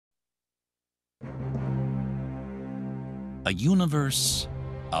A universe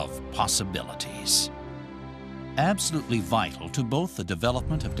of possibilities. Absolutely vital to both the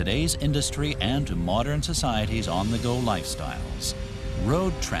development of today's industry and to modern society's on-the-go lifestyles,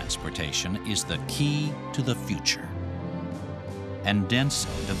 road transportation is the key to the future. And Denso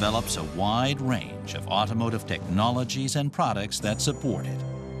develops a wide range of automotive technologies and products that support it.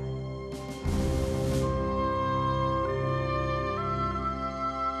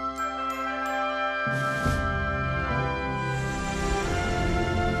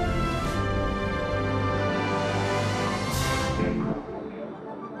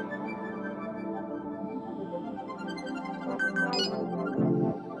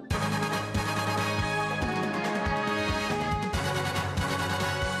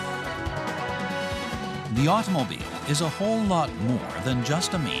 The automobile is a whole lot more than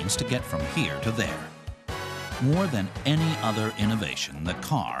just a means to get from here to there. More than any other innovation, the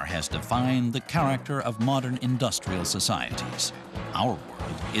car has defined the character of modern industrial societies. Our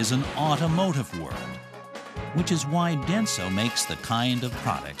world is an automotive world, which is why Denso makes the kind of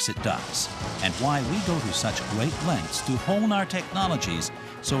products it does, and why we go to such great lengths to hone our technologies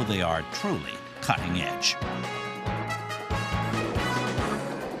so they are truly cutting edge.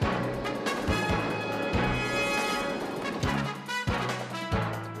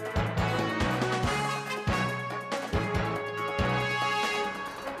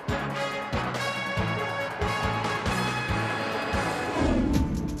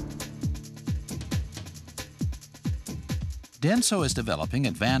 Denso is developing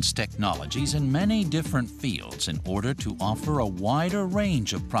advanced technologies in many different fields in order to offer a wider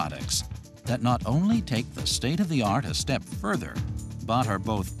range of products that not only take the state-of-the-art a step further, but are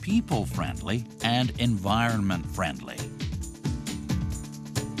both people-friendly and environment-friendly.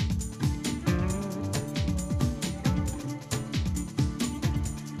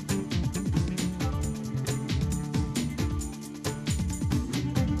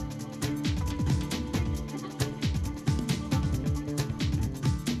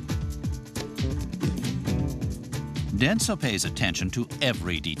 Denso pays attention to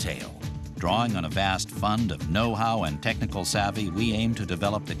every detail. Drawing on a vast fund of know-how and technical savvy, we aim to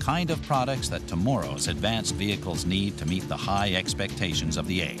develop the kind of products that tomorrow's advanced vehicles need to meet the high expectations of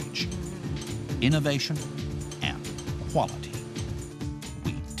the age. Innovation and quality.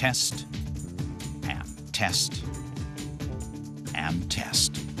 We test and test and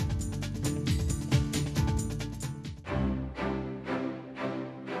test.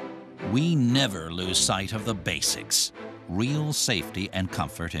 We never lose sight of the basics. Real safety and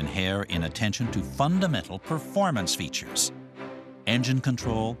comfort inhere in attention to fundamental performance features. Engine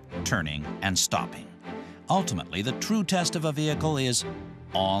control, turning, and stopping. Ultimately, the true test of a vehicle is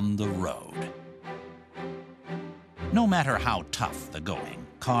on the road. No matter how tough the going,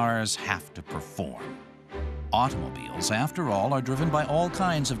 cars have to perform. Automobiles, after all, are driven by all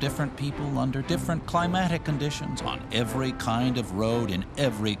kinds of different people under different climatic conditions on every kind of road in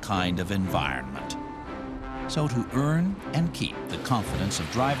every kind of environment. So to earn and keep the confidence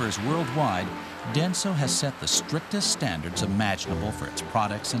of drivers worldwide, Denso has set the strictest standards imaginable for its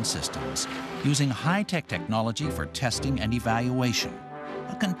products and systems, using high-tech technology for testing and evaluation,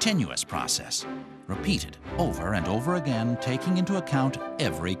 a continuous process, repeated over and over again, taking into account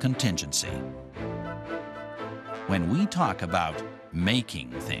every contingency. When we talk about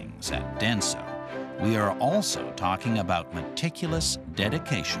making things at Denso, we are also talking about meticulous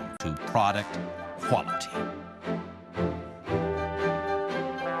dedication to product quality.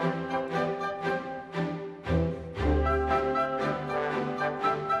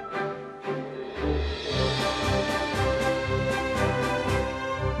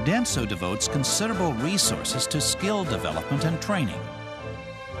 Denso devotes considerable resources to skill development and training.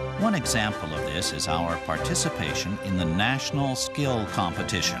 One example of this is our participation in the National Skill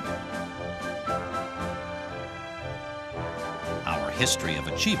Competition. Our history of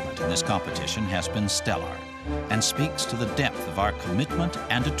achievement in this competition has been stellar and speaks to the depth of our commitment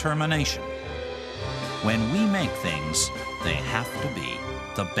and determination. When we make things, they have to be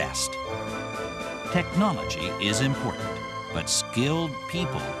the best. Technology is important, but skilled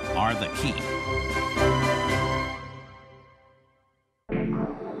people are the key.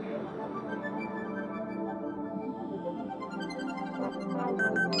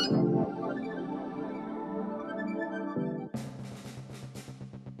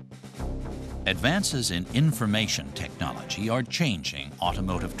 Advances in information technology are changing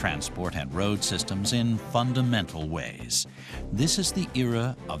automotive transport and road systems in fundamental ways. This is the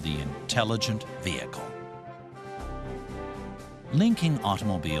era of the intelligent vehicle. Linking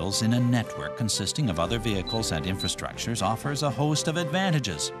automobiles in a network consisting of other vehicles and infrastructures offers a host of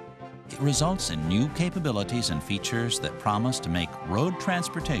advantages. it results in new capabilities and features that promise to make road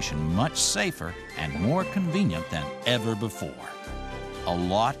transportation much safer and more convenient than ever before. A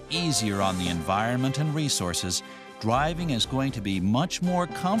lot easier on the environment and resources, driving is going to be much more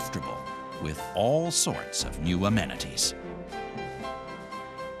comfortable with all sorts of new amenities.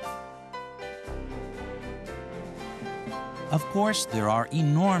 Of course, there are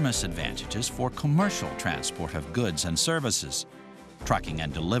enormous advantages for commercial transport of goods and services. Trucking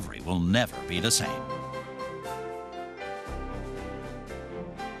and delivery will never be the same.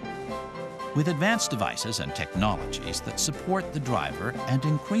 With advanced devices and technologies that support the driver and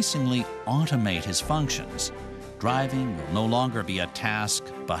increasingly automate his functions, driving will no longer be a task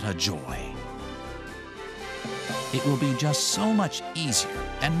but a joy. It will be just so much easier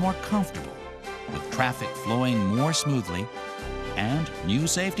and more comfortable, with traffic flowing more smoothly and new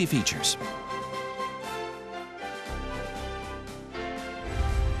safety features.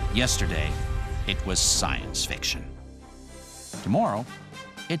 Yesterday, it was science fiction. Tomorrow,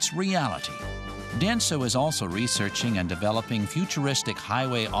 it's reality. Denso is also researching and developing futuristic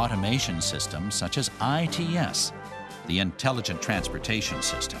highway automation systems such as ITS, the Intelligent Transportation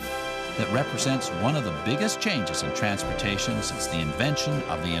System, that represents one of the biggest changes in transportation since the invention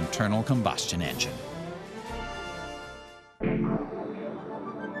of the internal combustion engine.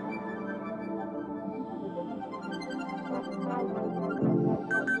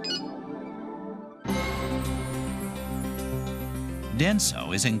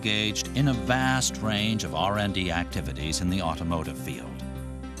 Denso is engaged in a vast range of R&D activities in the automotive field.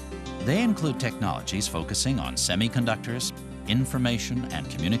 They include technologies focusing on semiconductors, information and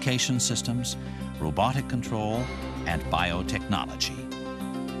communication systems, robotic control, and biotechnology.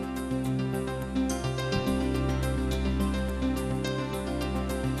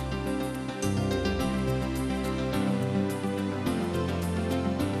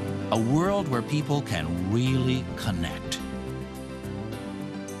 A world where people can really connect.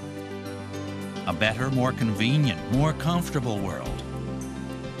 A better, more convenient, more comfortable world.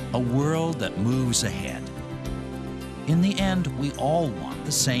 A world that moves ahead. In the end, we all want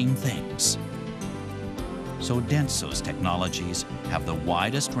the same things. So Denso's technologies have the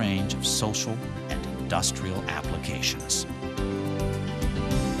widest range of social and industrial applications.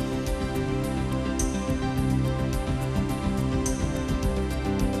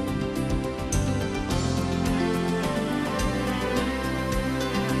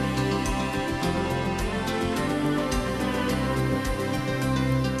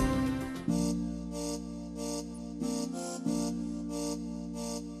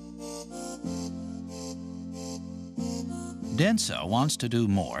 Denso wants to do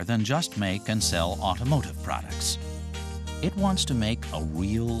more than just make and sell automotive products. It wants to make a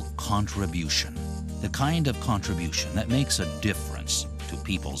real contribution, the kind of contribution that makes a difference to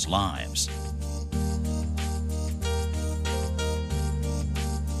people's lives.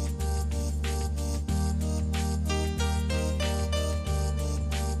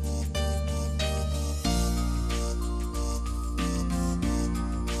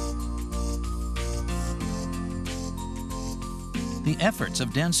 The efforts of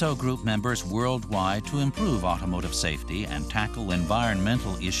Denso Group members worldwide to improve automotive safety and tackle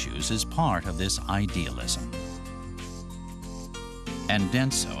environmental issues is part of this idealism. And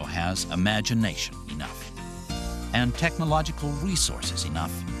Denso has imagination enough and technological resources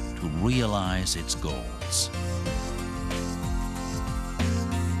enough to realize its goals.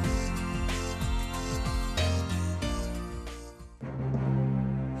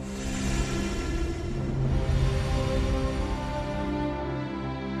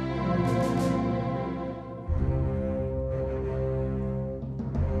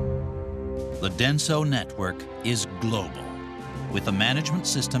 The Denso network is global, with a management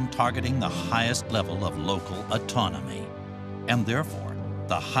system targeting the highest level of local autonomy, and therefore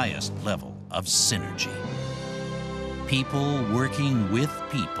the highest level of synergy. People working with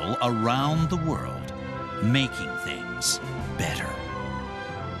people around the world, making things better.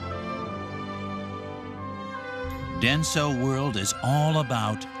 Denso World is all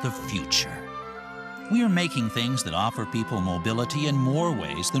about the future. We are making things that offer people mobility in more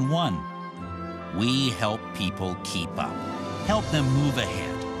ways than one. We help people keep up, help them move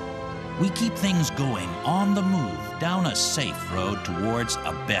ahead. We keep things going on the move down a safe road towards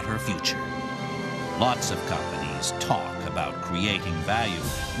a better future. Lots of companies talk about creating value.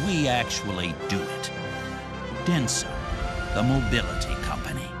 We actually do it. Denso, the mobility